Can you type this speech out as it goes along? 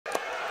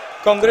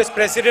Congress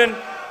President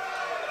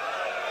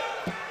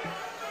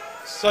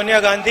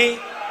Sonia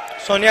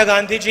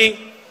Gandhi ji,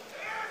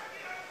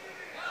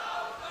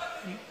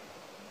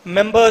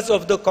 members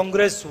of the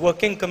Congress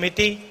Working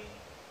Committee,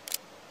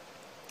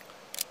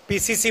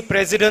 PCC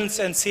presidents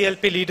and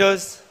CLP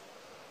leaders,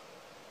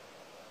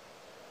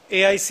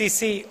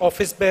 AICC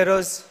office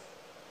bearers,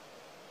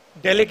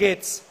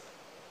 delegates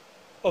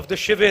of the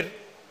Shivir,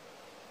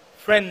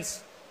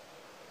 friends,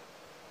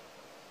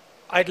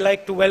 I'd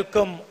like to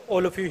welcome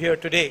all of you here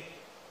today.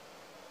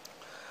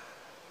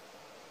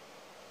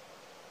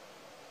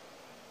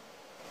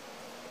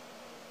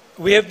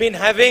 We have been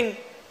having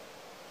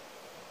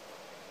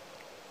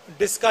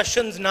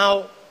discussions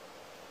now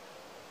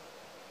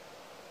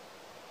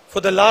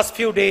for the last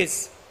few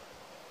days,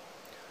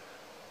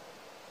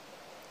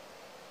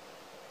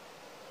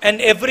 and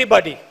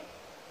everybody,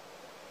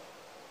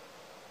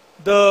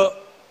 the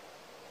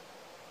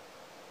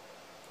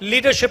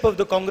leadership of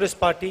the Congress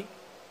Party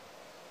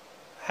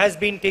has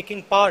been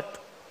taking part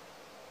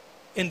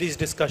in these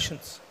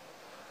discussions.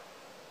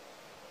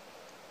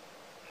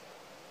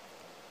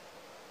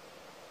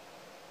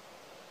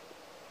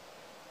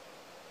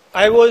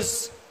 I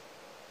was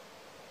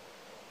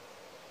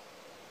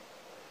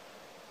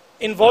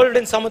involved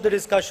in some of the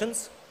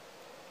discussions.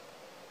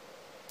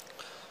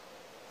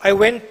 I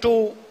went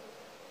to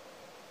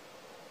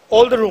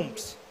all the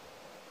rooms.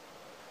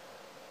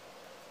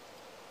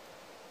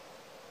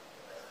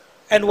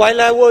 And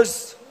while I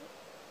was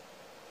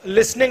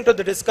listening to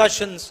the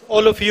discussions,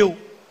 all of you,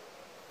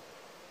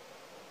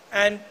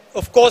 and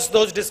of course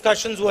those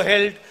discussions were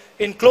held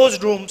in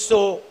closed rooms,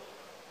 so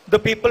the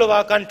people of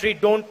our country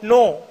don't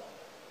know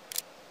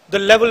the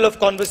level of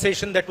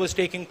conversation that was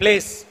taking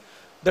place,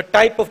 the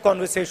type of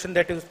conversation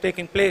that was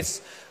taking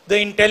place, the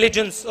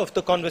intelligence of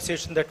the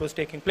conversation that was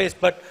taking place,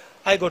 but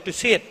I got to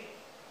see it.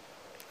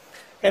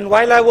 And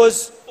while I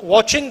was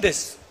watching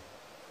this,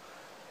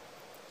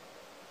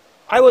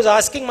 I was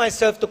asking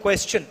myself the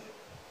question,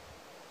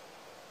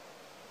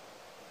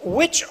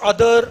 which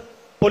other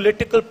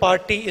political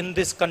party in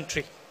this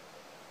country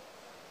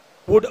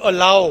would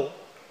allow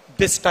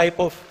this type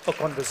of a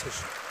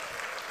conversation?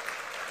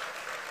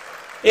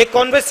 A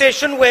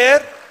conversation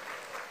where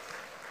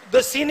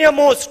the senior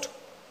most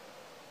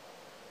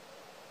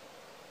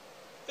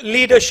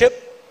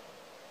leadership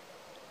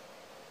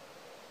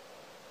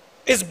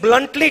is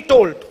bluntly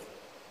told,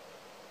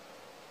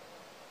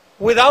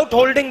 without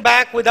holding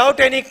back, without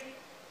any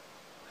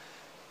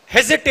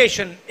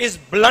hesitation, is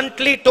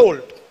bluntly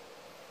told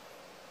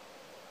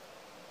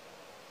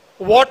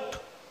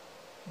what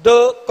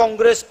the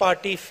Congress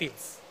Party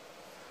feels.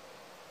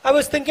 I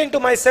was thinking to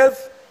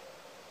myself,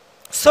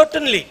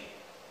 certainly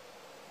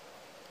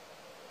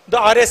the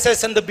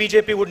RSS and the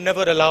BJP would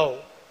never allow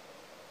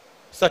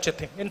such a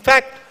thing. In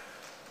fact,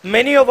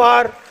 many of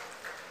our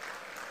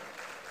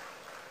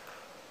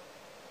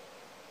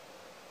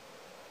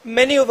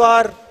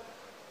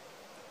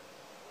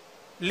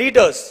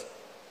leaders,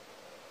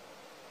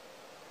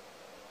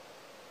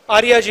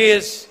 Arya ji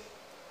is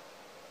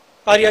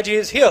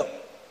here.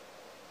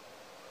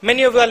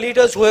 Many of our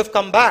leaders who have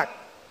come back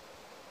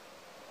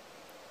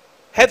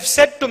have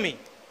said to me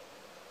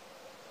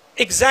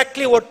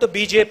exactly what the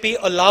BJP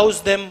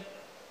allows them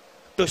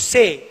to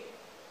say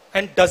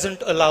and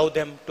doesn't allow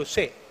them to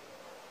say.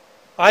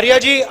 Arya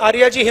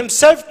ji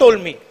himself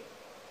told me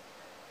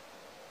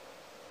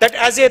that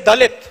as a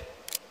Dalit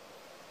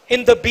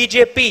in the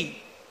BJP,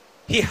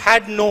 he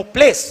had no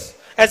place.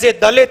 As a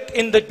Dalit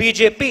in the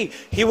BJP,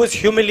 he was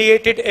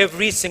humiliated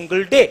every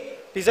single day.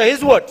 These are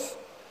his words.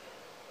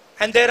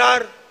 And there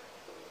are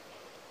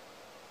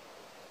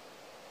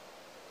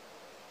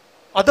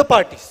other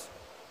parties,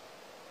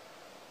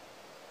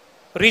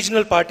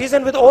 regional parties,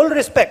 and with all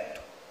respect,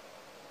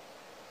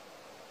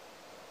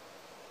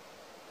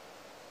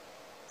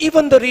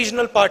 even the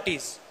regional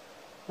parties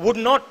would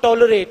not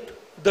tolerate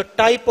the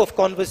type of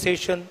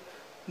conversation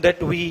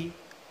that we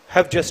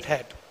have just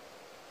had.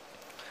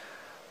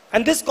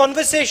 And this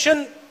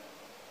conversation,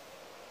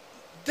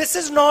 this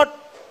is not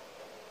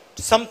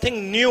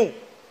something new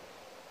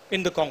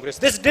in the Congress.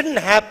 This didn't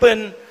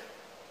happen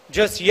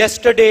just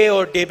yesterday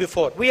or day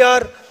before. We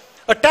are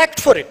attacked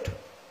for it.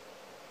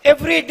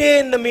 Every day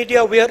in the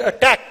media we are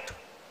attacked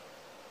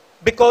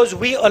because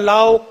we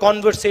allow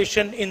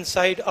conversation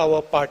inside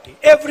our party.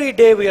 Every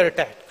day we are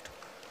attacked.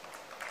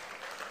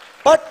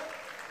 But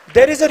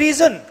there is a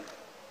reason.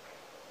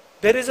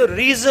 There is a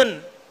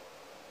reason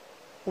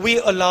we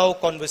allow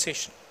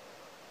conversation.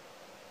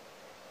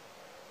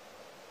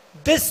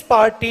 This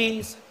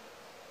party's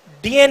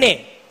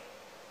DNA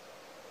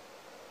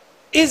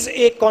is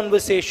a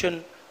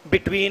conversation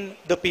between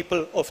the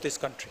people of this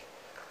country.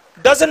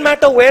 Doesn't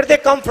matter where they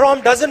come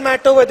from, doesn't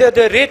matter whether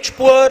they're rich,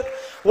 poor,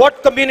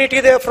 what community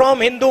they're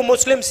from, Hindu,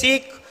 Muslim,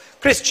 Sikh,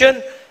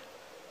 Christian,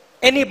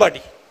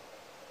 anybody.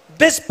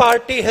 This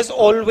party has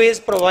always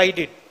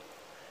provided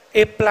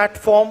a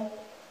platform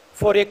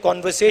for a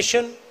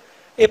conversation,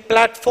 a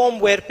platform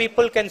where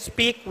people can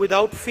speak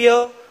without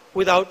fear,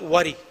 without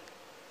worry.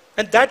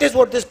 And that is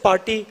what this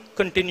party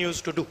continues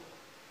to do.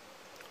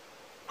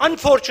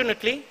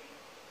 Unfortunately,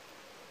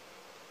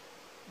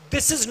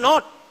 this is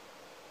not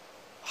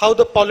how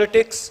the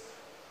politics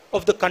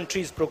of the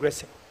country is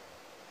progressing.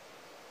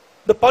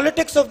 The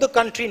politics of the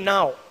country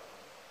now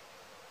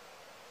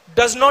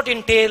does not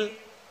entail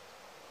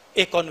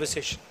a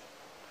conversation.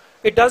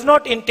 It does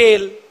not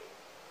entail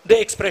the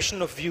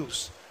expression of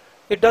views.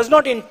 It does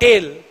not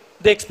entail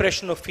the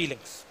expression of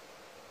feelings.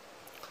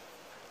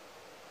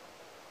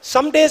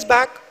 Some days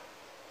back,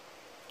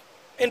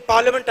 in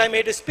Parliament, I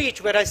made a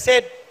speech where I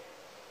said,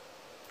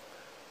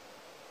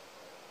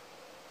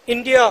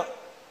 India,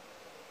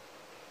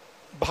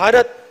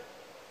 Bharat,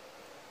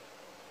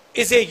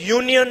 is a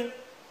union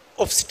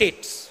of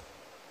states.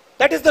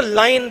 That is the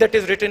line that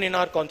is written in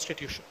our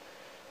constitution.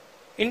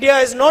 India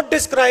is not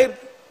described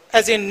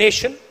as a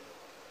nation.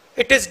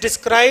 It is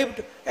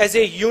described as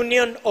a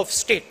union of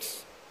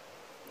states.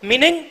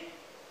 Meaning,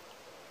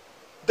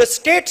 the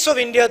states of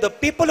India, the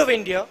people of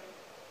India,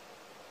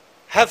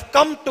 have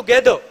come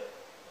together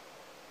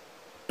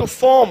to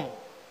form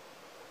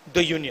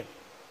the union.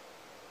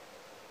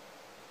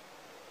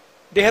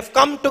 They have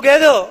come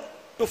together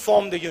to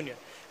form the union.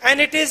 And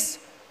it is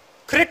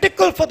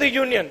critical for the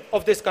union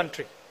of this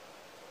country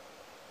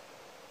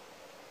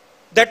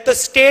that the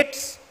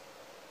states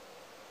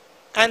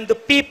and the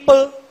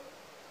people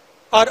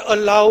are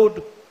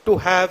allowed to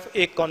have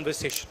a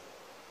conversation.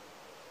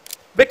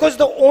 Because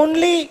the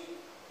only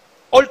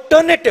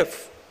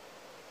alternative,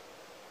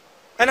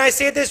 and I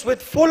say this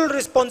with full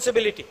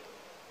responsibility,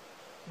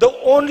 the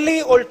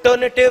only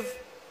alternative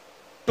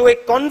to a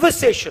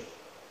conversation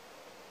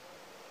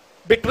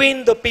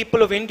between the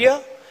people of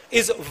India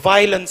is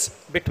violence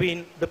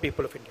between the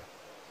people of India.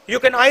 You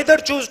can either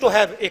choose to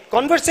have a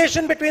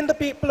conversation between the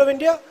people of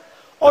India,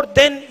 or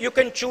then you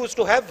can choose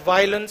to have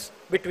violence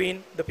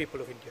between the people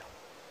of India.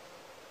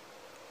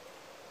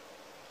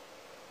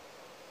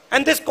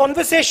 And this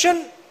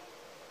conversation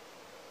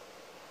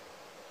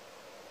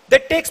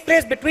that takes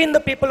place between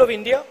the people of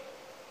India,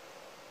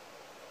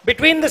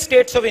 between the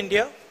states of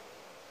India,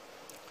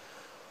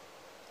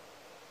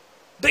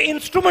 the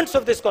instruments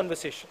of this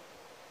conversation,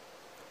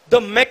 the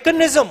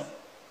mechanism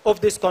of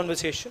this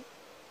conversation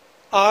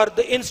are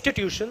the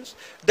institutions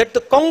that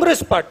the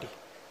Congress party,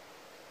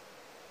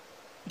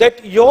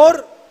 that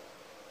your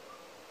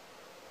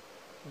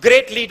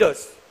great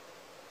leaders,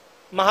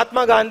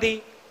 Mahatma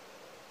Gandhi,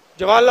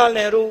 Jawaharlal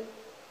Nehru,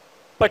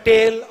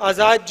 Patel,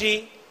 Azad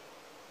ji,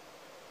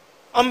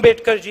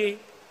 Ambedkar ji,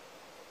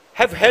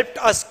 have helped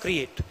us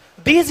create.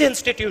 These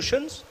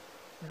institutions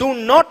do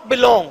not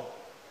belong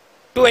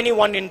to any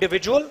one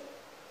individual.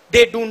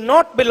 They do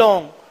not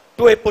belong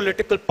to a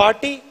political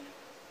party.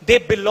 They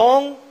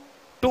belong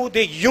to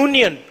the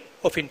union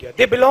of India.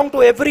 They belong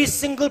to every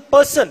single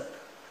person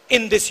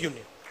in this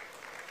union.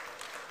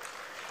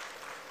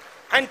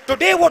 And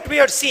today what we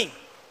are seeing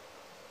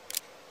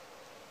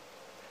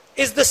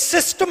is the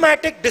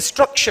systematic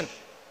destruction.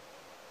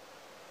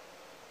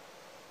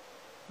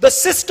 The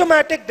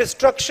systematic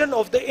destruction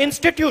of the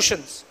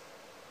institutions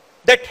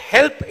that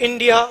help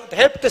India,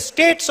 help the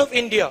states of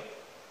India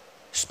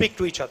speak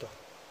to each other.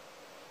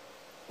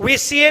 We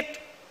see it,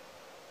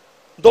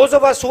 those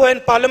of us who are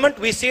in Parliament,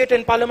 we see it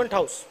in Parliament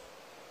House.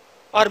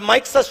 Our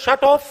mics are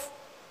shut off,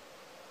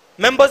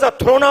 members are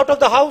thrown out of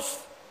the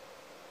House,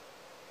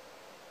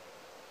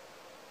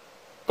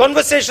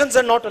 conversations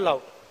are not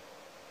allowed.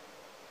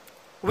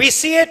 We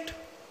see it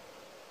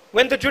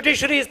when the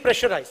judiciary is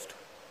pressurized.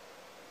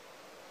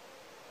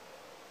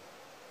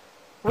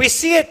 We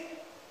see it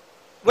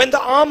when the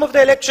arms of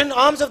the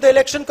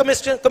election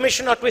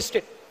commission are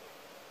twisted.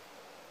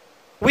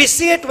 We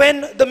see it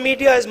when the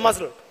media is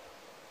muzzled.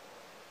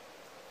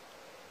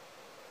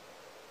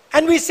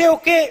 And we say,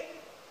 okay,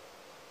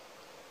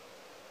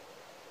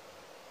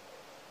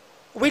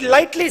 we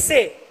lightly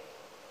say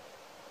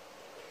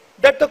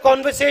that the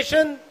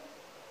conversation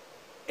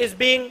is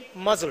being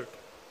muzzled.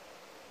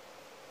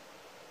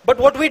 But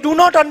what we do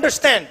not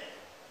understand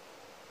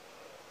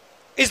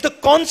is the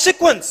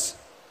consequence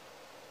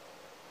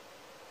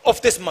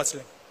of this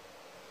muzzling.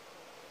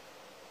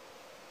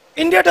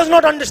 India does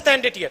not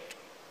understand it yet.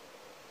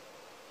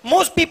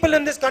 Most people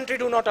in this country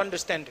do not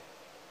understand it.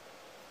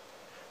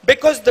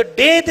 Because the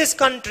day this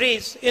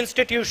country's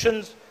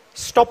institutions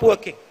stop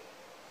working,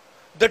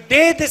 the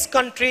day this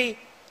country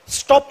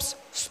stops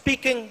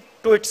speaking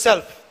to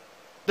itself,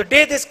 the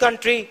day this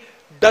country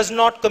does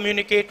not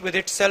communicate with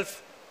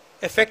itself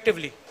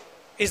effectively,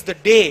 is the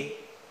day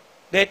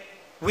that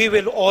we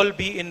will all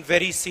be in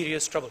very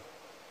serious trouble.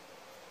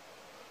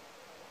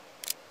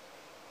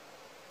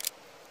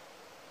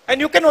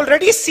 And you can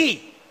already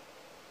see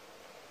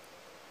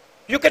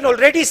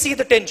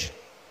the tension.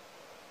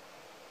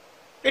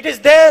 It is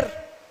there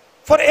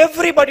for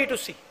everybody to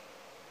see.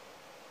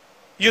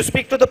 You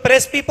speak to the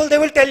press people, they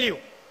will tell you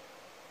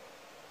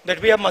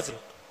that we are muzzled.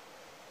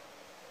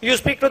 You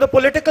speak to the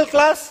political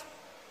class,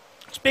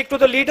 speak to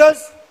the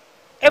leaders,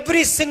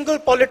 every single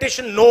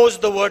politician knows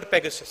the word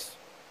Pegasus.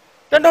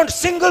 There is not a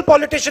single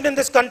politician in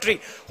this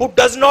country who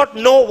does not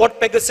know what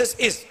Pegasus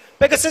is.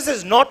 Pegasus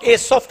is not a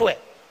software.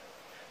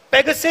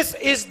 Pegasus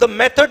is the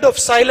method of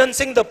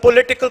silencing the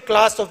political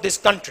class of this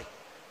country.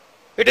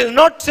 It is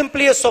not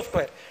simply a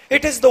software.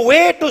 It is the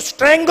way to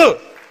strangle.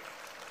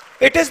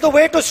 It is the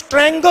way to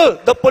strangle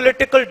the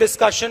political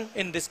discussion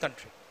in this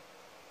country.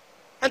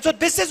 And so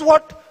this is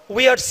what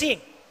we are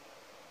seeing.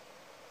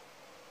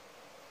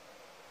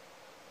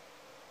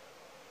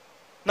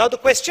 Now the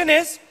question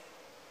is,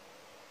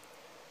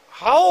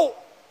 how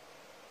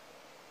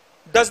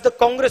does the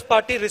Congress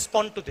party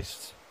respond to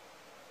this?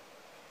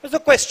 It's a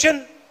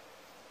question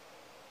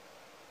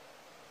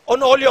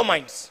on all your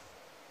minds.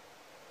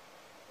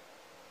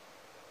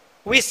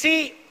 We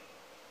see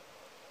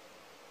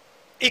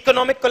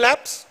economic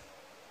collapse.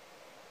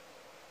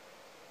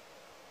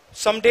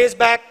 Some days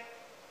back,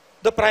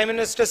 the Prime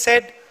Minister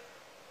said,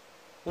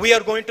 we are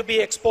going to be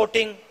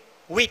exporting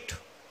wheat.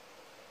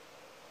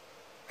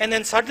 And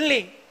then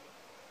suddenly,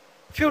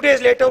 a few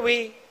days later,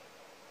 we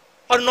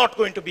are not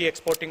going to be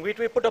exporting wheat.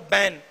 We put a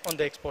ban on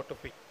the export of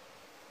wheat.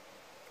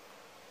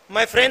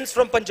 My friends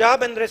from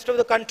Punjab and the rest of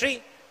the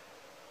country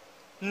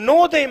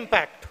know the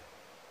impact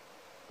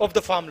of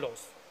the farm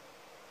laws.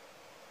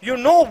 You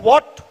know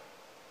what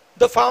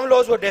the farm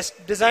laws were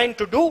designed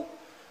to do,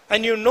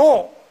 and you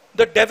know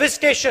the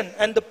devastation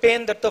and the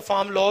pain that the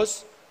farm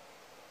laws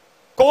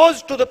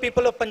caused to the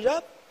people of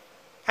Punjab.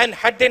 And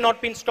had they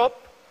not been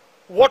stopped,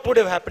 what would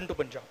have happened to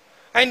Punjab?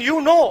 And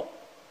you know,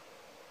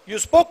 you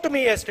spoke to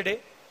me yesterday,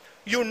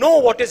 you know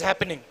what is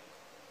happening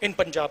in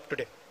Punjab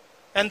today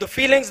and the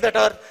feelings that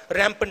are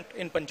rampant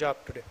in Punjab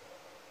today.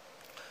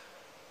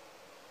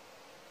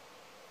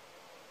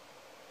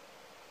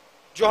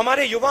 जो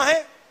हमारे युवा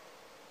हैं,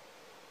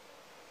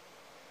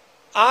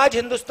 आज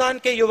हिंदुस्तान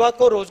के युवा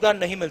को रोजगार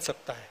नहीं मिल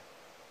सकता है.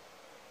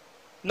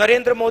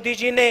 नरेंद्र मोदी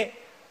जी ने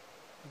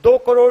 2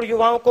 करोड़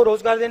युवाओं को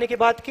रोजगार देने की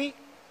बात की.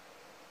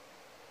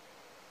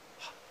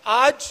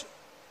 आज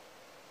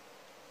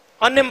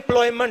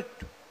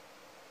अनएम्प्लॉयमेंट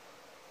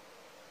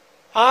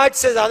आज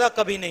से ज्यादा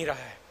कभी नहीं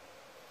रहा है.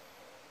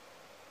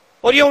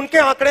 और ये उनके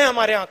आंकड़े,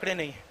 हमारे आंकड़े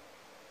नहीं है.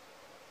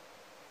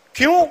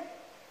 क्यों?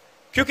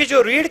 क्योंकि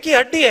जो रीढ़ की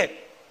हड्डी है,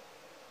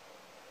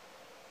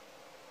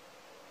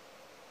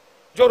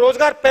 जो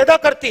रोजगार पैदा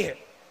करती है,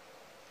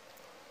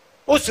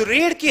 उस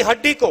रीढ़ की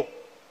हड्डी को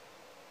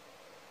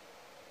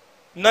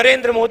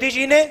नरेंद्र मोदी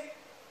जी ने,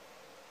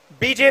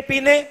 बीजेपी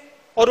ने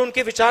और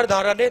उनकी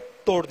विचारधारा ने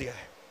तोड़ दिया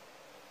है.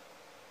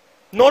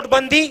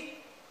 नोटबंदी,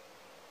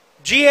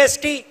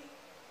 जीएसटी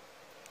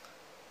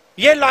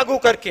ये लागू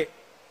करके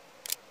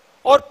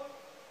और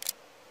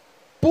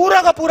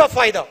पूरा का पूरा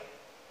फायदा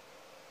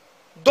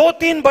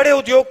 2-3 बड़े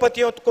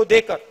उद्योगपतियों को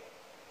देकर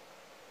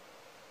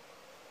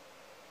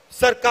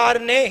सरकार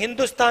ने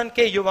हिंदुस्तान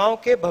के युवाओं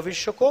के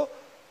भविष्य को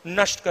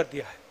नष्ट कर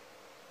दिया है.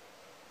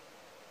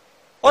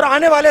 और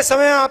आने वाले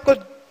समय में आपको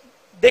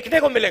देखने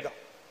को मिलेगा,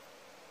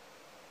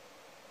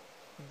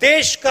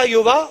 देश का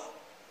युवा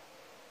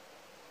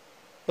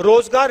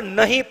रोजगार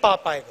नहीं पा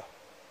पाएगा.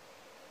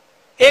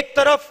 एक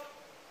तरफ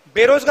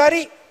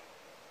बेरोजगारी,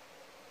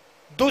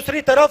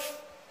 दूसरी तरफ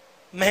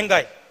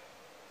महंगाई.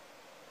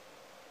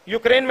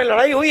 यूक्रेन में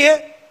लड़ाई हुई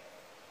है.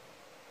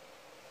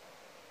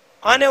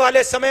 आने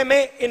वाले समय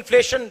में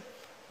इन्फ्लेशन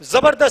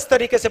जबरदस्त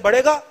तरीके से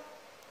बढ़ेगा.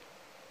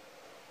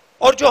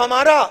 और जो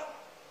हमारा,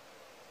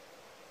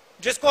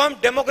 जिसको हम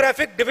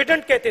डेमोग्राफिक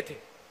डिविडेंड कहते थे,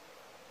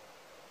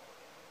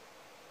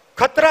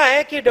 खतरा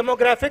है कि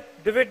डेमोग्राफिक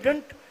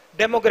डिविडेंड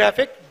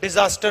डेमोग्राफिक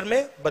डिजास्टर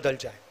में बदल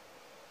जाए.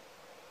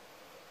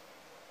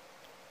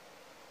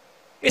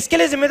 इसके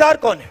लिए जिम्मेदार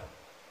कौन है?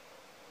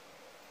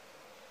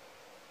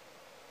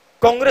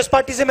 कांग्रेस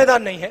पार्टी जिम्मेदार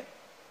नहीं है,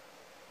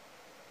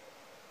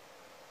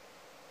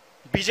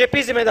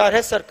 बीजेपी जिम्मेदार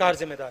है, सरकार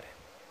जिम्मेदार है.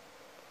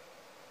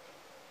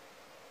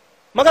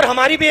 मगर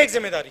हमारी भी एक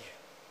जिम्मेदारी है.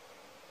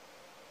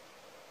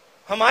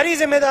 हमारी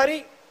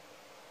जिम्मेदारी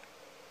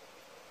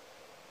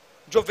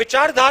जो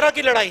विचारधारा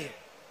की लड़ाई है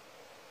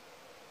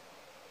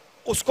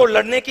उसको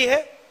लड़ने की है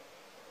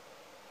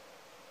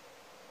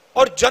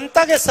और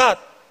जनता के साथ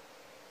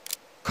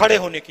खड़े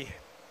होने की है.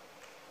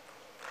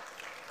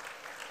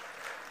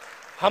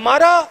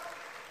 हमारा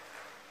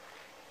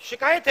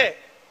शिकायत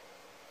है,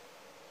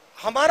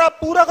 हमारा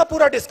पूरा का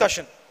पूरा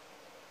डिस्कशन,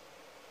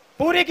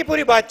 पूरी की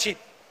पूरी बातचीत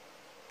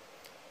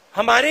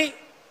हमारी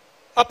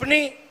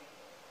अपनी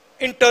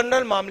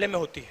इंटरनल मामले में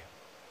होती है.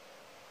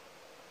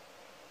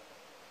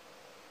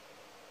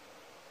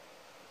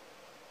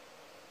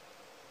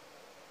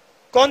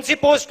 कौन सी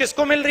पोस्ट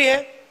किसको मिल रही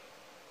है,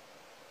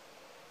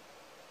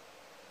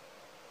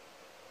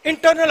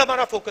 इंटरनल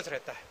हमारा फोकस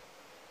रहता है.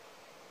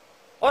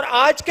 और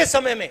आज के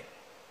समय में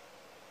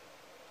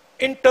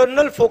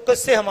इंटरनल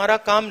फोकस से हमारा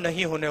काम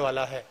नहीं होने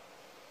वाला है.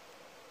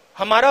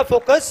 हमारा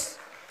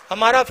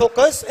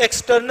फोकस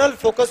एक्सटर्नल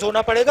फोकस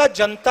होना पड़ेगा.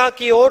 जनता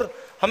की ओर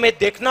हमें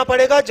देखना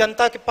पड़ेगा,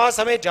 जनता के पास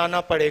हमें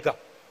जाना पड़ेगा.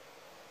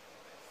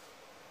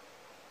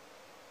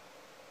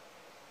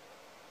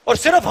 और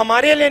सिर्फ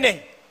हमारे लिए नहीं,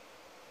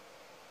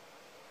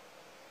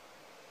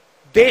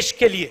 देश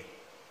के लिए.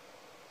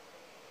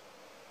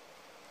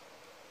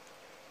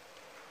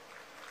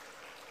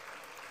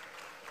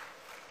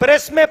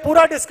 प्रेस में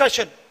पूरा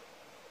डिस्कशन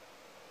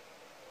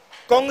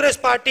कांग्रेस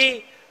पार्टी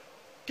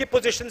की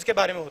पोजीशंस के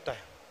बारे में होता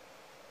है।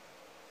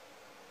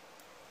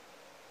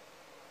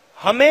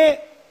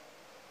 हमें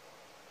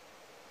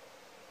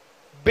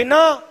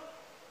बिना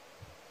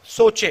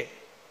सोचे,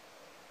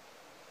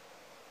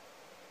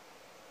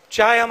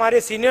 चाहे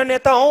हमारे सीनियर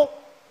नेता हो,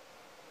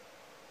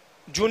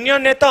 जूनियर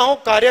नेता हो,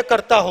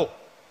 कार्यकर्ता हो,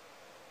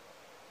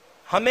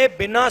 हमें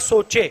बिना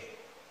सोचे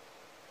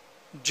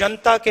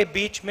जनता के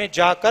बीच में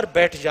जाकर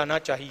बैठ जाना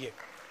चाहिए।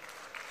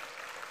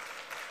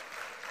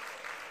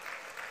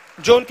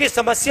 जो उनकी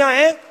समस्या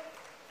है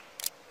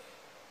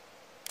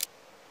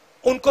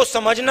उनको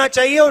समझना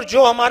चाहिए, और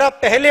जो हमारा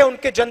पहले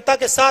उनके जनता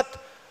के साथ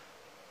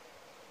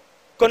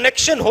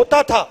कनेक्शन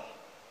होता था,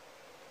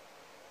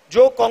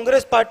 जो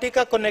कांग्रेस पार्टी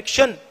का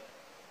कनेक्शन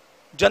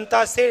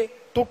जनता से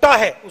टूटा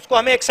है, उसको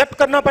हमें एक्सेप्ट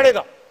करना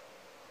पड़ेगा।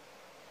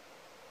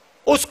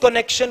 उस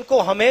कनेक्शन को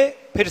हमें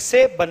फिर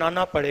से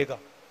बनाना पड़ेगा।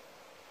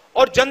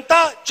 और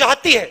जनता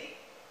चाहती है,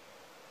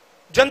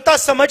 जनता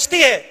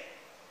समझती है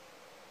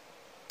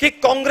कि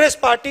कांग्रेस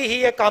पार्टी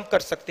ही यह काम कर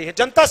सकती है।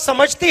 जनता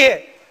समझती है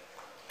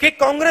कि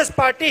कांग्रेस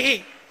पार्टी ही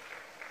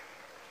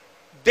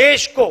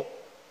देश को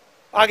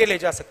आगे ले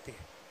जा सकती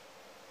है।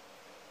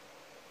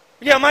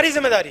 यह हमारी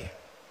जिम्मेदारी है।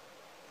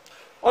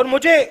 और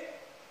मुझे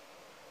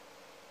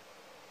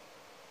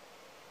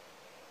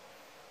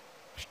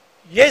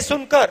यह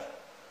सुनकर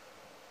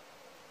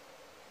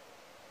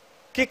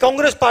कि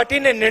कांग्रेस पार्टी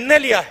ने निर्णय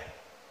लिया है,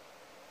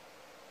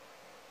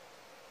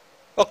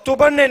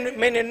 अक्टूबर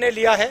में निर्णय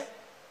लिया है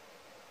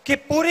कि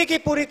पूरी की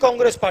पूरी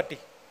कांग्रेस पार्टी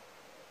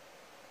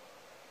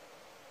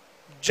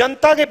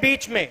जनता के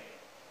बीच में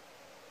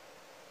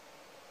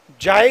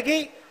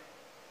जाएगी,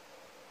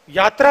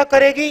 यात्रा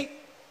करेगी,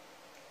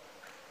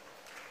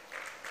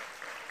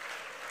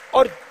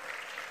 और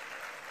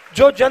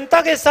जो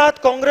जनता के साथ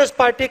कांग्रेस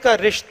पार्टी का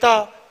रिश्ता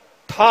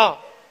था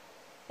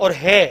और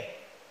है,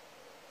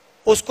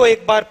 उसको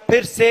एक बार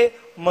फिर से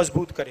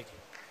मजबूत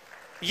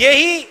करेगी।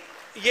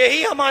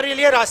 यही हमारे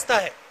लिए रास्ता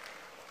है।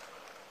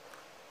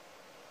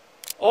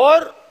 और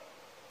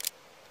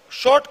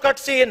शॉर्टकट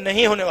से ये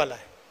नहीं होने वाला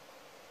है।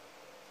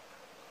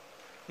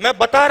 मैं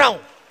बता रहा हूं,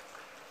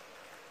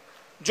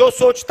 जो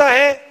सोचता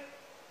है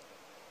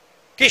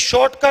कि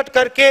शॉर्टकट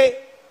करके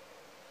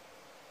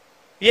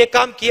ये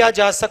काम किया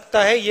जा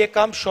सकता है, ये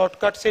काम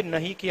शॉर्टकट से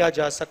नहीं किया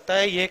जा सकता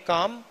है। ये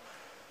काम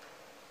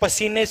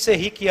पसीने से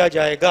ही किया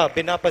जाएगा,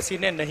 बिना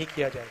पसीने नहीं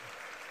किया जाएगा।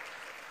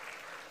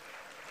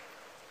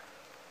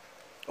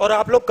 और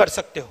आप लोग कर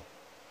सकते हो,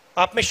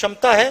 आप में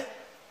क्षमता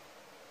है,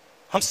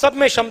 हम सब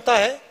में क्षमता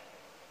है,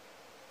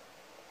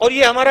 और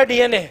ये हमारा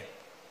डीएनए है।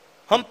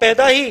 हम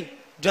पैदा ही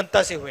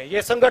जनता से हुए,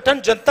 ये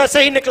संगठन जनता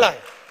से ही निकला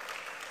है।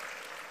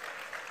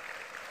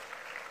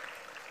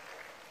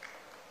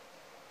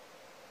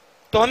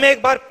 तो हमें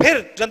एक बार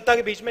फिर जनता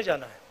के बीच में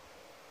जाना है।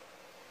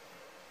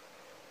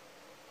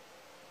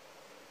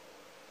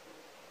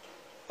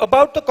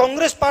 About the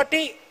Congress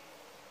party,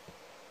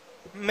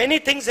 many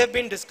things have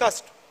been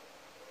discussed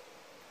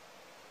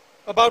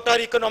about our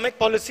economic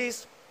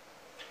policies,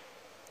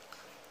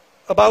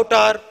 about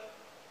our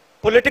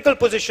political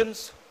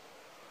positions,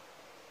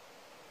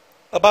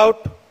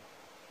 about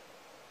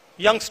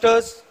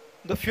youngsters,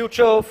 the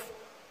future of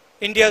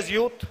India's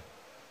youth,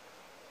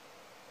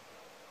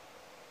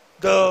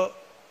 the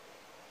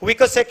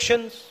weaker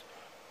sections,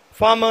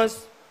 farmers.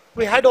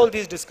 We had all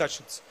these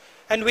discussions,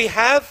 and we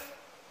have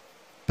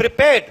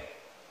prepared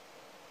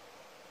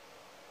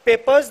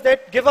papers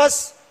that give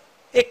us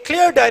a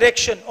clear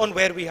direction on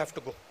where we have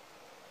to go.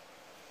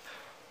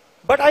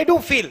 But I do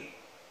feel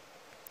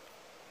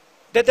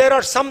that there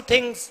are some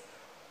things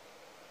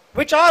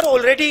which are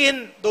already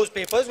in those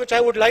papers, which I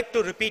would like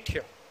to repeat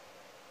here,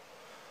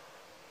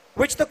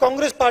 which the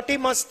Congress party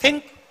must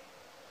think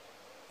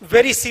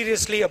very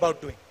seriously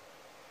about doing.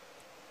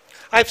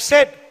 I've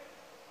said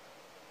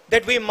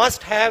that we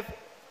must have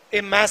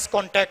a mass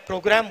contact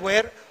program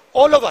where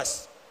all of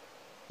us,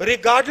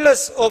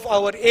 regardless of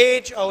our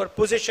age, our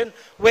position,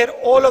 where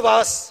all of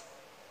us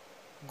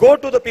go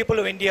to the people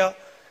of India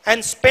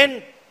and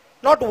spend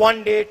not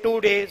 1 day, 2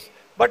 days,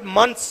 but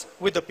months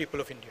with the people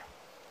of India.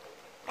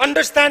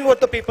 Understand what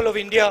the people of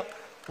India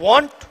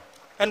want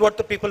and what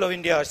the people of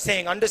India are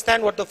saying.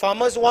 Understand what the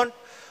farmers want,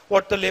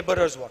 what the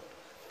laborers want.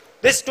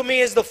 This to me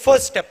is the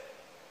first step.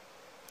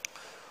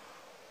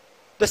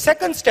 The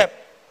second step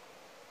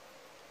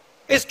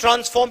is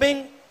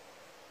transforming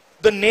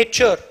the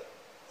nature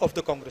of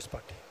the Congress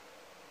party.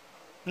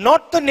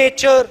 Not the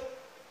nature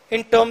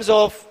in terms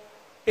of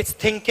its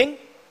thinking,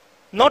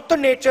 not the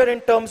nature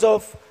in terms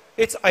of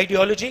its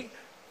ideology,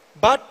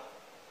 but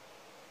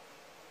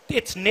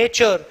its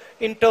nature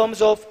in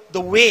terms of the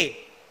way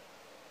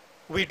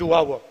we do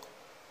our work.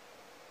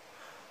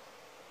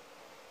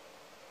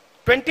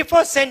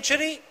 21st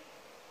century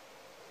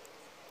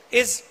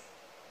is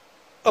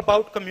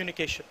about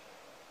communication.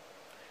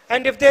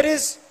 And if there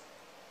is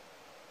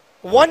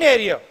one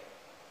area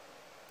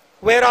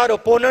where our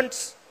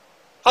opponents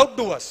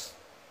outdo us,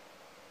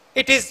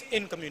 it is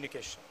in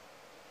communication.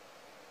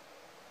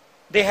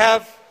 They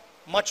have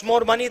much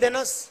more money than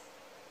us,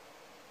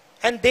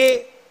 and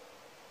they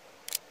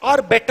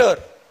are better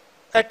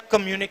at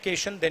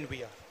communication than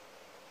we are.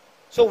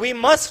 So we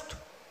must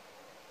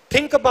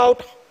think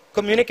about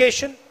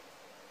communication,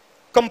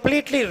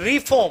 completely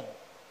reform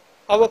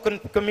our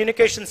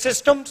communication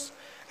systems,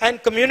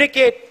 and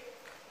communicate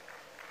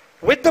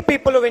with the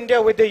people of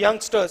India, with the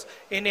youngsters,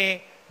 in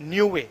a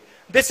new way.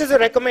 This is a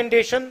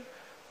recommendation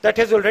that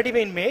has already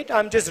been made.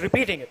 I'm just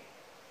repeating it.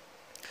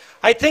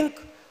 I think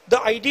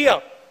the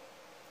idea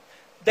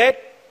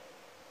that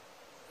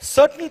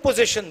certain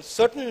positions,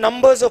 certain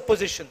numbers of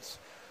positions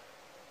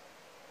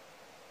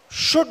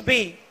should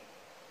be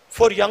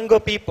for younger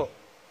people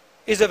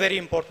is a very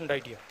important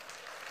idea.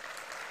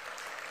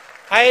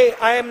 I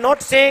am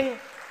not saying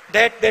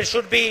that there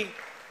should be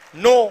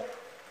no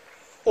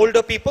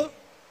older people,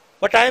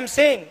 but I am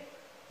saying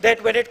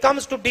that when it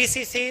comes to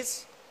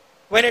DCCs,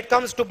 when it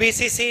comes to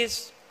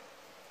BCCs,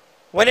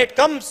 when it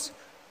comes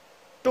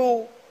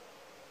to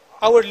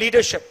our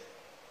leadership,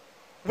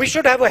 we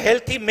should have a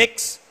healthy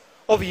mix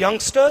of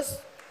youngsters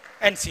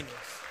and seniors.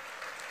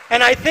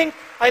 And I think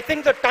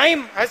the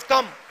time has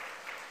come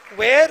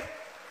where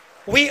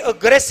we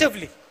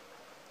aggressively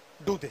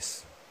do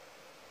this,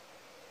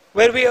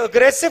 where we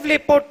aggressively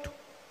put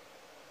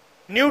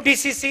new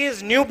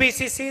DCCs, new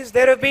BCCs.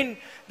 There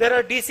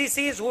are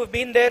DCCs who have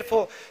been there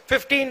for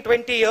 15,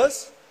 20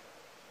 years.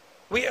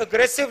 We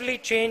aggressively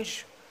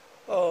change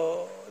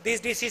these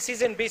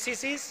DCCs and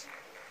BCCs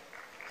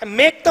and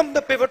make them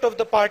the pivot of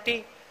the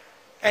party,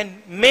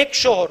 and make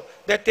sure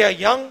that they are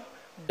young,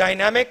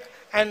 dynamic,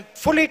 and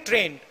fully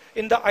trained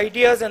in the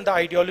ideas and the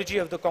ideology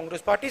of the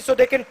Congress party, so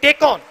they can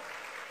take on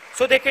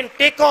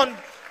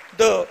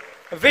the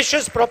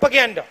vicious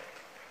propaganda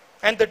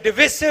and the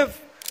divisive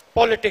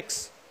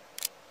politics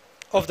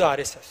of the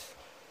RSS.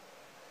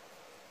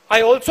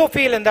 I also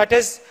feel, and that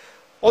has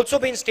also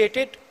been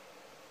stated,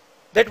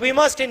 that we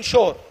must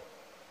ensure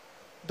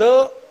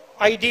the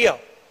idea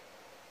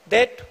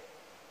that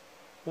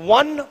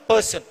one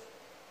person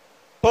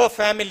per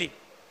family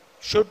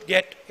should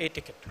get a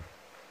ticket.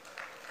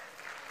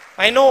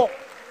 I know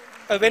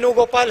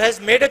Venugopal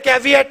has made a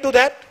caveat to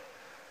that,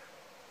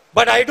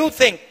 but I do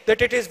think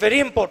that it is very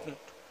important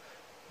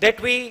that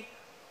we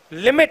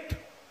limit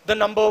the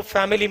number of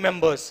family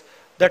members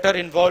that are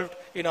involved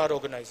in our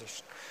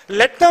organization.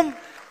 Let them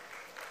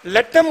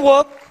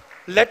work,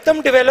 let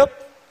them develop,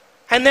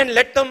 and then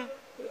let them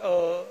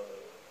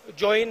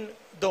join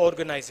the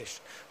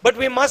organization. But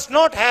we must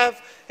not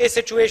have a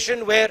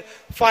situation where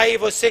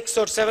 5 or 6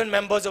 or 7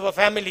 members of a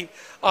family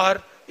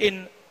are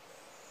in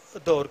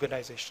the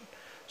organization.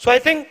 So I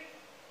think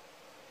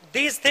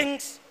these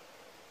things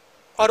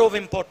are of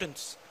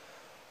importance.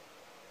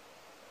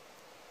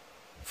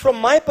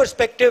 From my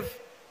perspective,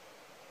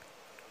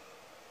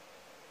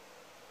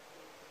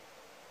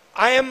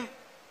 I am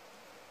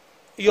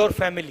your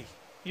family.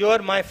 You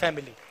are my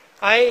family.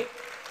 I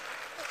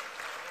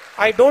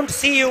don't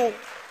see you,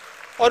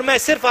 और मैं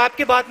सिर्फ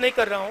आपकी बात नहीं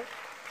कर रहा हूं,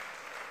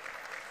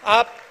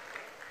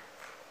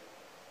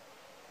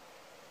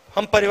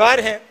 हम परिवार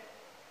हैं,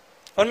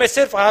 और मैं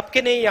सिर्फ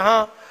आपके नहीं,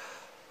 यहां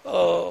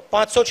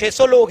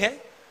 500-600 लोग हैं,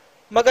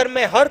 मगर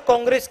मैं हर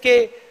कांग्रेस के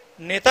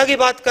नेता की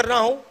बात कर रहा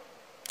हूं,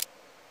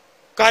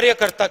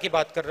 कार्यकर्ता की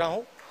बात कर रहा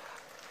हूं.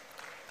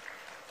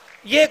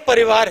 ये एक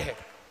परिवार है,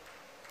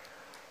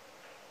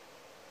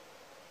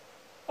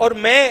 और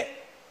मैं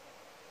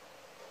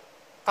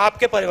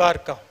आपके परिवार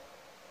का हूं.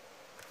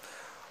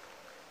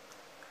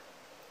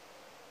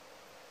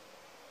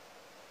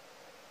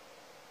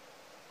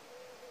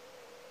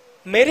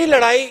 मेरी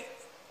लड़ाई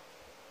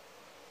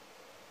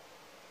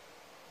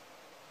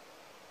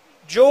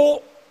जो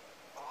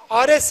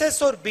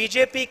आरएसएस और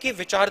बीजेपी की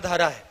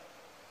विचारधारा है,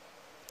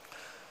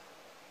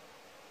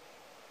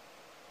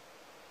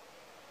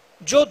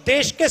 जो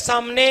देश के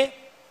सामने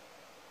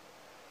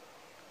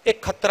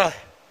एक खतरा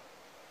है,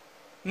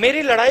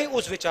 मेरी लड़ाई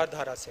उस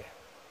विचारधारा से है.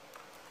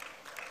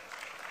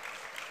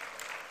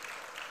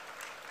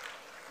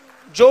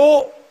 जो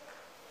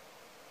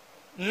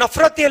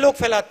नफरत ये लोग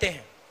फैलाते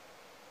हैं,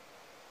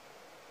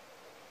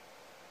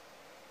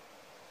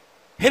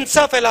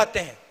 हिंसा फैलाते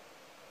हैं,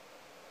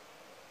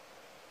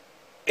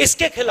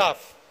 इसके खिलाफ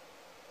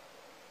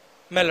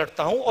मैं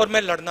लड़ता हूं और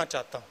मैं लड़ना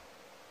चाहता हूं.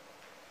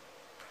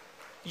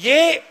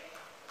 ये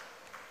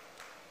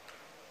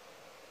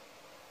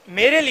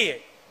मेरे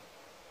लिए,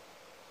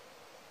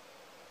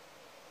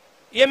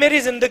 ये मेरी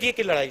जिंदगी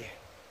की लड़ाई है.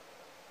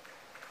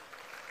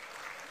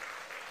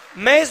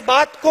 मैं इस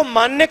बात को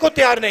मानने को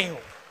तैयार नहीं हूं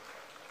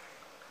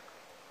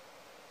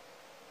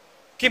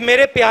कि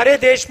मेरे प्यारे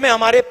देश में,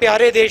 हमारे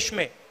प्यारे देश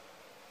में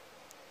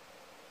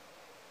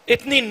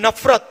इतनी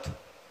नफरत,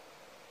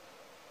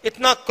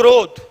 इतना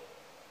क्रोध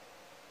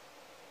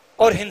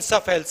और हिंसा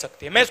फैल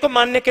सकती है. मैं इसको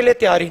मानने के लिए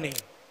तैयार ही नहीं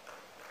हूं.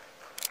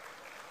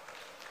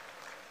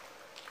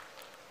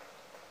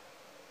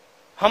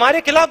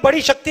 हमारे खिलाफ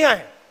बड़ी शक्तियां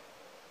हैं.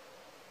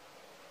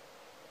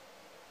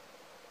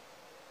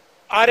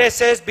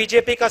 आरएसएस,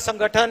 बीजेपी का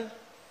संगठन,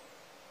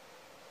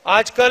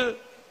 आजकल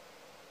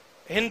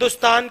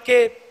हिंदुस्तान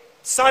के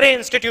सारे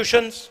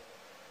इंस्टीट्यूशंस.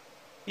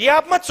 ये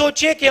आप मत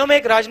सोचिए कि हम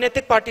एक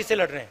राजनीतिक पार्टी से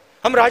लड़ रहे हैं.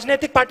 हम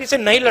राजनीतिक पार्टी से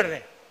नहीं लड़ रहे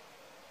हैं.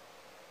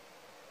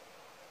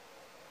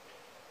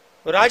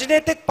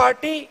 राजनीतिक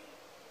पार्टी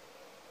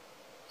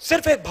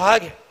सिर्फ एक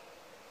भाग है।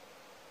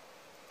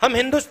 हम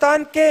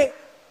हिंदुस्तान के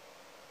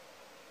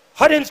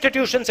हर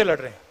इंस्टीट्यूशन से लड़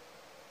रहे हैं।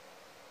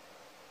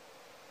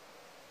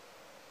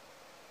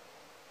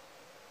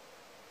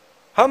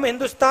 हम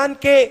हिंदुस्तान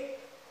के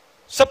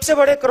सबसे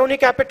बड़े क्रोनी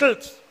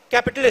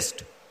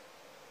कैपिटलिस्ट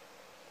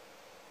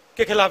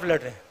के खिलाफ लड़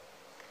रहे हैं।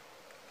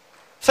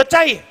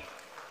 सच्चाई है।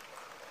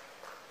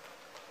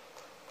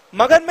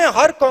 मगर मैं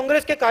हर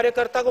कांग्रेस के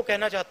कार्यकर्ता को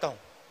कहना चाहता हूं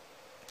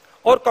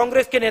और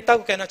कांग्रेस के नेता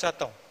को कहना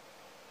चाहता हूं,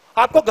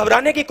 आपको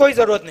घबराने की कोई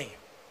जरूरत नहीं है।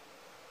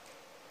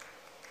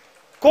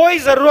 कोई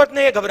जरूरत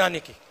नहीं है घबराने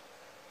की,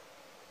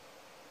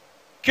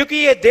 क्योंकि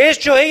ये देश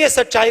जो है ये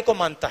सच्चाई को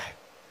मानता है।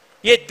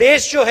 ये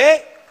देश जो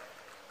है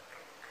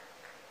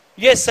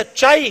ये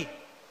सच्चाई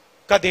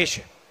का देश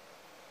है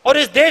और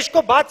इस देश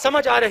को बात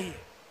समझ आ रही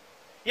है।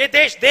 ये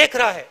देश देख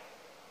रहा है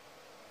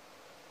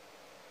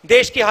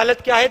देश की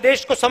हालत क्या है,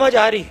 देश को समझ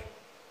आ रही है।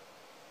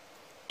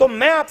 तो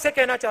मैं आपसे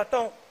कहना चाहता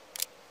हूं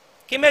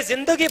कि मैं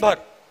जिंदगी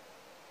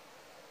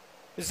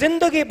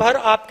भर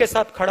आपके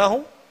साथ खड़ा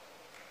हूं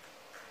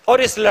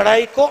और इस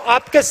लड़ाई को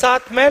आपके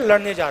साथ मैं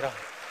लड़ने जा रहा हूं।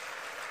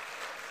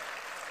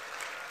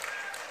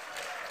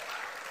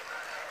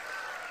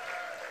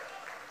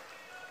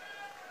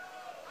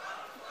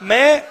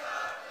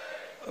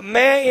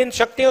 मैं इन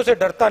शक्तियों से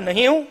डरता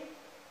नहीं हूं।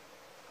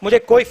 मुझे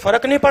कोई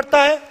फर्क नहीं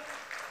पड़ता है।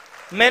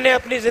 मैंने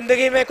अपनी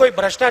जिंदगी में कोई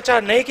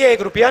भ्रष्टाचार नहीं किया,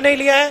 1 रुपया नहीं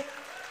लिया है।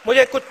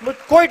 मुझे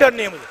कोई डर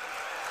नहीं है।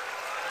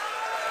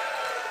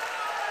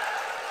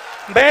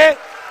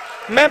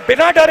 मैं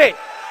बिना डरे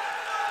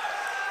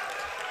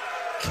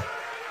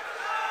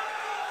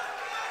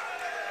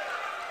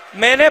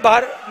मैंने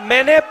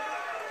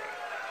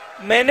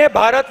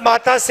भारत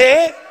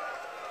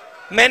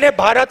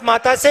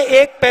माता से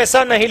 1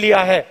 पैसा नहीं लिया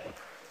है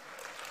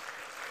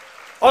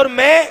और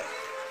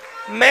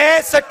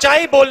मैं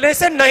सच्चाई बोलने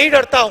से नहीं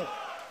डरता हूं।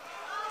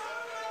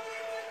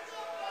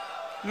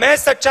 मैं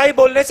सच्चाई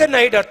बोलने से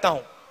नहीं डरता हूं।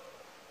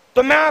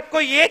 तो मैं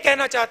आपको यह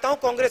कहना चाहता हूं,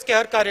 कांग्रेस के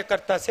हर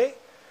कार्यकर्ता से,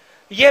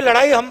 यह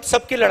लड़ाई हम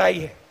सबकी लड़ाई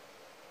है।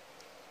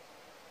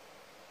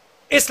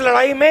 इस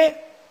लड़ाई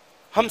में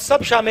हम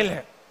सब शामिल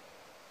हैं।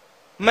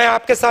 मैं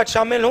आपके साथ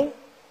शामिल हूं।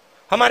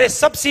 हमारे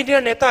सब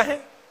सीनियर नेता हैं,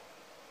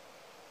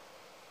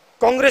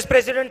 कांग्रेस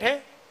प्रेसिडेंट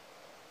हैं।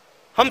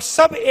 हम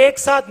सब एक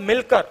साथ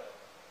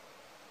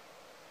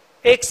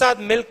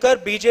मिलकर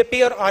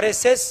बीजेपी और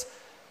आरएसएस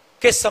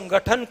के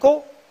संगठन को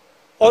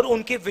और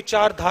उनकी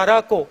विचारधारा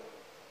को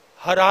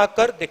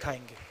हराकर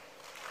दिखाएंगे।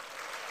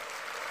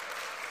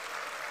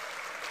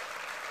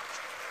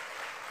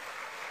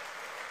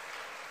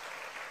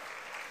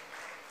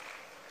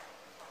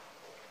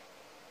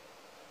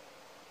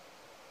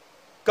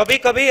 कभी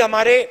कभी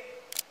हमारे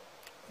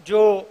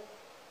जो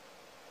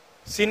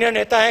सीनियर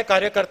नेता हैं,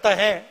 कार्यकर्ता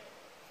हैं,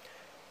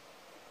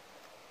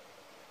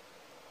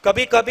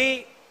 कभी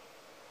कभी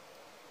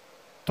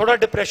थोड़ा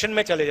डिप्रेशन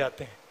में चले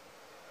जाते हैं।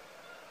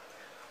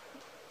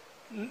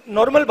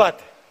 नॉर्मल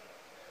बात है,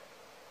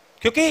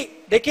 क्योंकि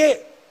देखिए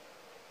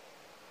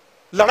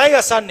लड़ाई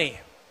आसान नहीं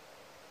है।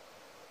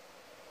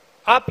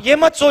 आप ये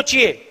मत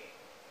सोचिए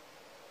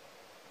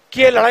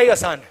कि ये लड़ाई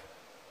आसान है।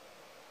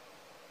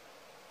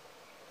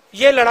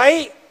 ये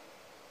लड़ाई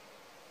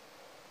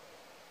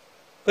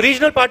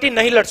रीजनल पार्टी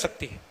नहीं लड़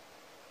सकती,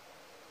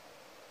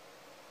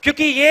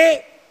 क्योंकि ये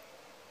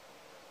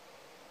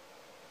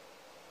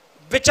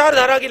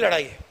विचारधारा की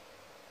लड़ाई है।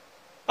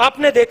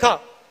 आपने देखा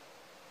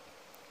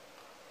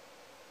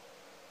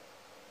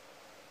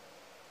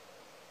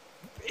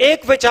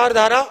एक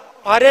विचारधारा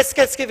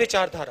आरएसएस की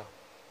विचारधारा,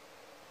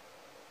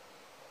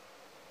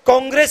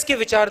 कांग्रेस की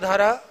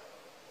विचारधारा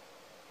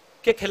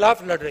के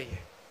खिलाफ लड़ रही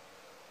है।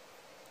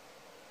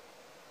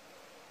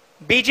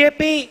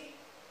 बीजेपी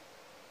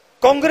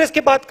कांग्रेस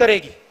की बात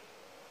करेगी,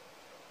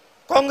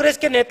 कांग्रेस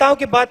के नेताओं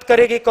की बात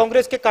करेगी,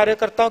 कांग्रेस के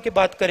कार्यकर्ताओं की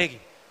बात करेगी,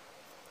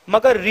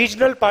 मगर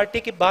रीजनल पार्टी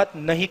की बात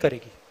नहीं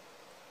करेगी,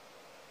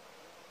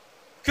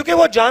 क्योंकि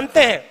वो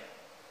जानते हैं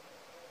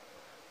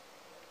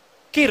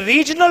कि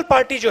रीजनल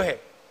पार्टी जो है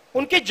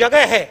उनकी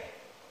जगह है,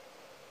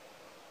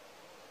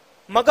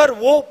 मगर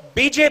वो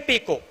बीजेपी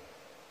को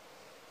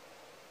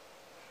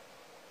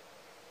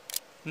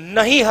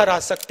नहीं हरा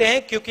सकते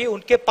हैं, क्योंकि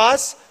उनके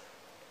पास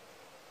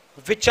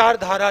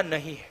विचारधारा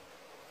नहीं है।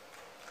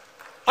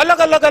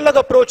 अलग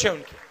अप्रोच है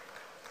उनकी।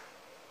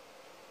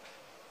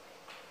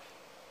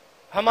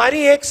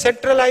 हमारी एक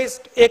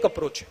सेंट्रलाइज्ड एक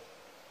अप्रोच है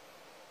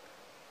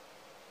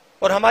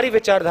और हमारी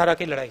विचारधारा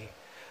की लड़ाई है।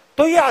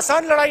 तो ये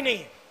आसान लड़ाई नहीं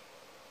है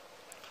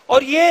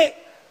और ये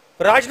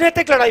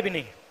राजनीतिक लड़ाई भी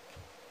नहीं है।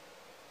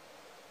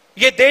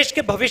 ये देश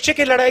के भविष्य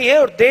की लड़ाई है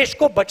और देश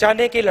को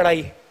बचाने की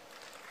लड़ाई है।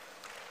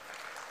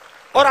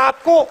 और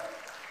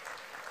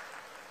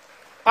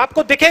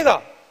आपको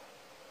दिखेगा,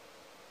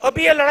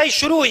 अभी ये लड़ाई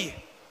शुरू हुई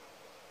है,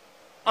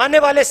 आने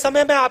वाले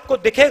समय में आपको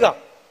दिखेगा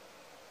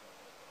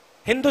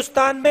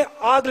हिंदुस्तान में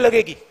आग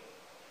लगेगी।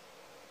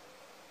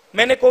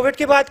 मैंने कोविड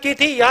की बात की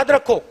थी, याद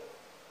रखो,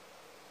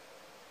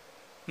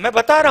 मैं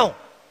बता रहा हूं,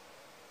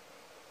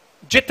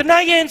 जितना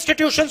ये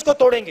इंस्टीट्यूशंस को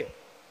तोड़ेंगे,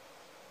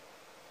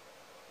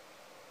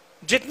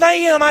 जितना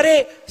ही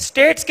हमारे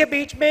स्टेट्स के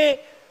बीच में,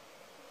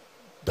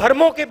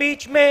 धर्मों के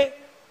बीच में,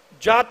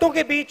 जातों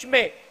के बीच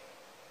में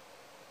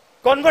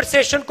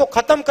कॉन्वर्सेशन को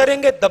खत्म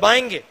करेंगे,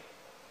 दबाएंगे,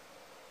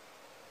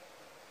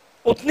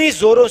 उतनी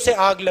जोरों से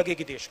आग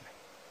लगेगी देश में।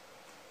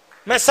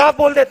 मैं साफ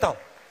बोल देता हूं।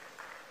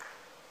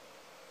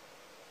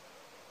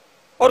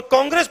 और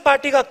कांग्रेस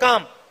पार्टी का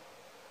काम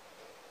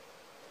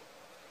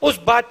उस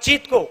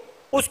बातचीत को,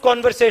 उस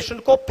कॉन्वर्सेशन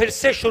को फिर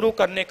से शुरू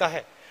करने का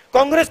है।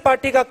 कांग्रेस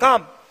पार्टी का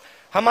काम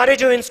हमारे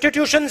जो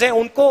इंस्टीट्यूशंस हैं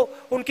उनको,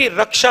 उनकी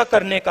रक्षा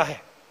करने का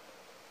है।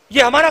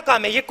 ये हमारा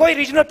काम है। ये कोई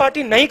रीजनल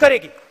पार्टी नहीं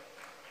करेगी,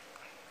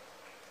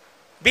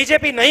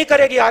 बीजेपी नहीं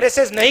करेगी,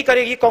 आरएसएस नहीं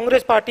करेगी,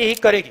 कांग्रेस पार्टी ही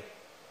करेगी।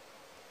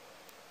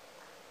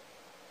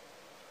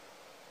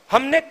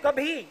 हमने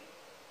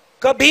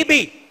कभी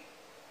भी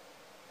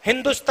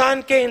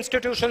हिंदुस्तान के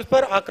इंस्टीट्यूशंस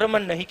पर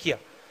आक्रमण नहीं किया।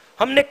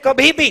 हमने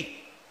कभी भी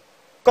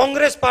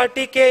कांग्रेस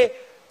पार्टी के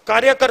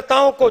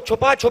कार्यकर्ताओं को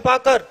छुपा छुपा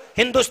कर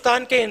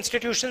हिंदुस्तान के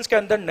इंस्टीट्यूशंस के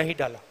अंदर नहीं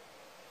डाला।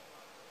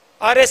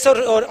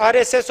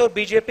 आरएसएस और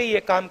बीजेपी ये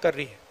काम कर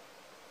रही है,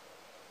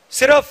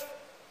 सिर्फ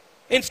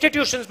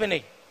इंस्टीट्यूशंस में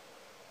नहीं,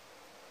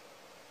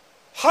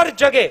 हर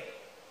जगह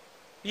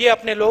ये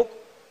अपने लोग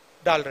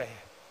डाल रहे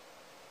हैं।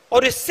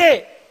 और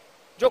इससे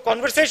जो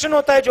कॉन्वर्सेशन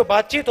होता है, जो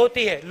बातचीत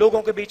होती है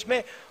लोगों के बीच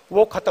में,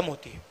 वो खत्म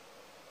होती है।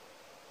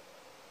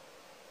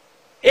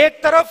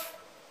 एक तरफ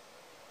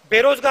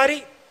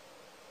बेरोजगारी,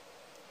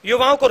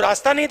 युवाओं को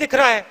रास्ता नहीं दिख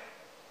रहा है,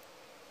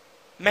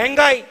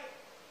 महंगाई,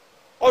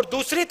 और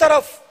दूसरी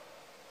तरफ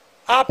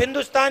आप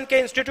हिंदुस्तान के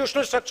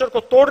इंस्टीट्यूशनल स्ट्रक्चर को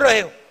तोड़ रहे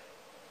हो।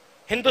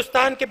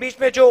 हिंदुस्तान के बीच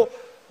में जो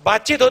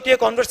बातचीत होती है,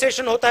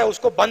 कॉन्वर्सेशन होता है,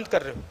 उसको बंद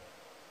कर रहे हो।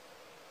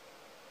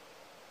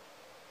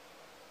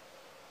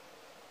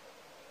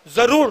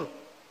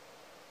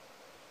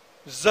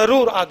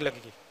 जरूर आग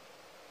लगेगी।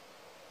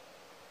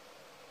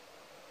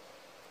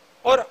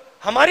 और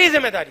हमारी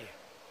जिम्मेदारी है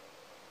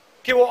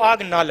कि वो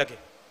आग ना लगे।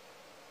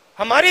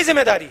 हमारी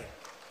जिम्मेदारी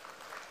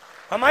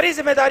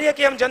है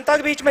कि हम जनता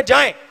के बीच में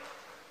जाएं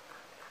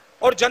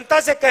और जनता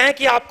से कहें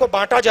कि आपको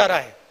बांटा जा रहा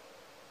है,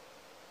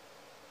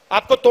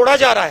 आपको तोड़ा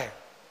जा रहा है,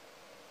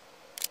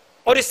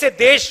 और इससे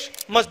देश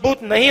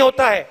मजबूत नहीं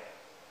होता है,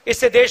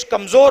 इससे देश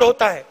कमजोर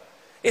होता है,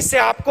 इससे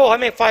आपको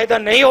हमें फायदा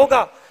नहीं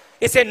होगा,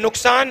 इससे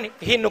नुकसान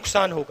ही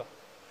नुकसान होगा।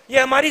 ये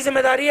हमारी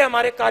जिम्मेदारी है,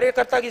 हमारे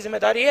कार्यकर्ता की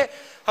जिम्मेदारी है,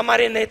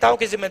 हमारे नेताओं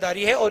की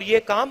जिम्मेदारी है, और ये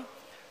काम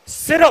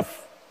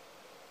सिर्फ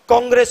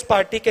कांग्रेस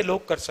पार्टी के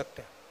लोग कर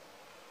सकते हैं,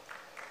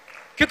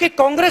 क्योंकि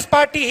कांग्रेस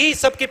पार्टी ही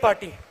सबकी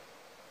पार्टी है।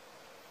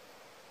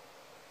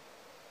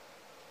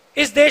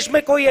 इस देश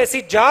में कोई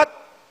ऐसी जात,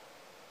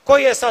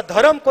 कोई ऐसा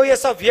धर्म, कोई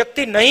ऐसा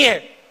व्यक्ति नहीं है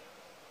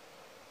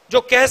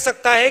जो कह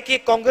सकता है कि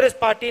कांग्रेस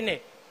पार्टी ने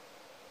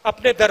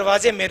अपने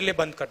दरवाजे मेरे लिए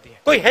बंद कर दिए।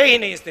 कोई है ही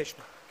नहीं इस देश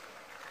में।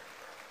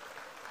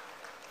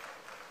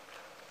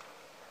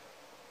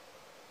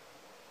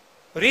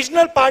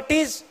 रीजनल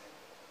पार्टीज,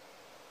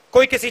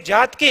 कोई किसी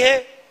जात की है,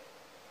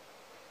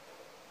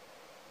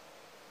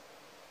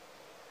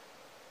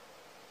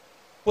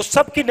 वो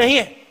सब की नहीं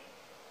है।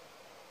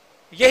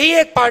 यही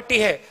एक पार्टी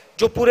है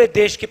जो पूरे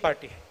देश की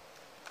पार्टी है।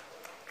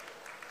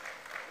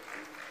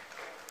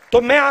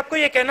 तो मैं आपको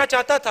यह कहना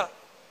चाहता था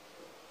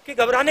कि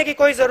घबराने की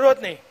कोई जरूरत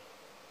नहीं।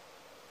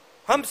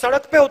 हम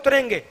सड़क पे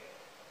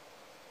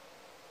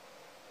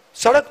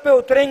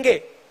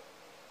उतरेंगे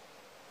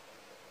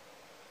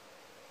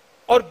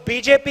और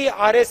बीजेपी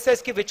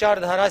आरएसएस की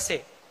विचारधारा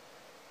से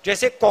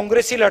जैसे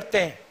कांग्रेसी लड़ते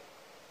हैं,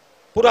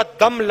 पूरा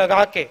दम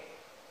लगा के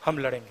हम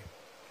लड़ेंगे।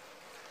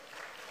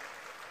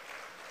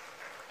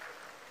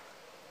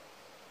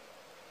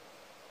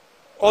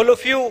 All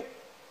of you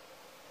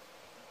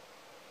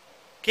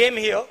came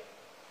here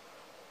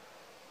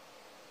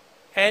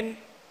and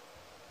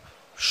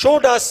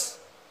showed us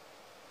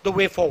the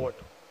way forward.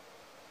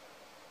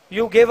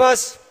 You gave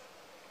us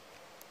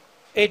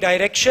a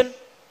direction.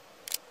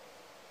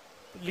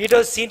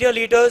 Leaders, senior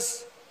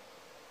leaders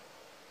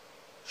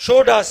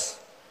showed us,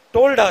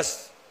 told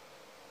us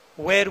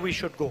where we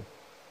should go.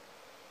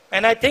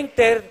 And I think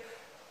there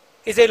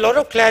is a lot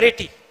of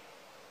clarity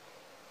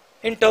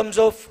in terms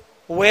of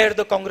where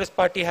the Congress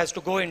party has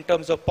to go in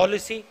terms of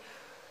policy,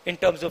 in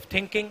terms of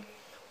thinking,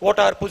 what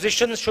our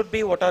positions should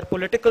be, what our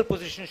political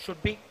positions should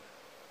be.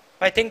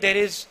 I think there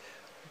is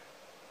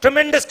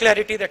tremendous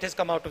clarity that has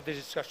come out of this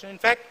discussion. In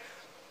fact,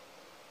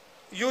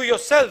 you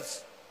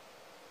yourselves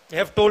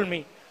have told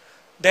me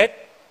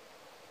that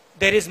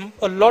there is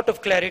a lot of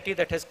clarity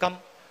that has come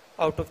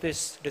out of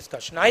this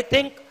discussion. I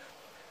think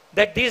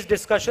that these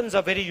discussions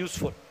are very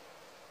useful.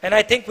 And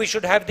I think we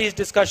should have these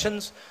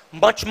discussions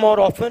much more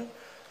often,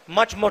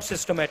 much more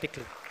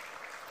systematically.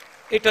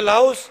 It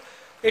allows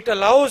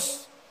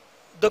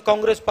the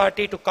Congress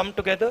party to come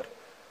together.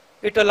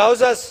 It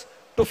allows us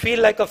to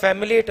feel like a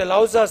family. It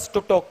allows us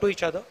to talk to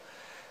each other.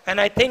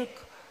 And I think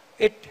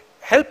it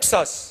helps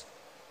us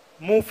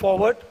move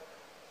forward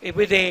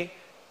with in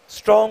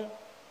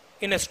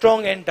a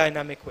strong and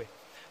dynamic way.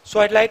 So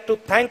I'd like to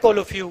thank all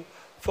of you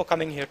for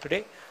coming here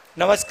today.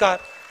 Namaskar.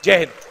 Jai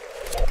Hind.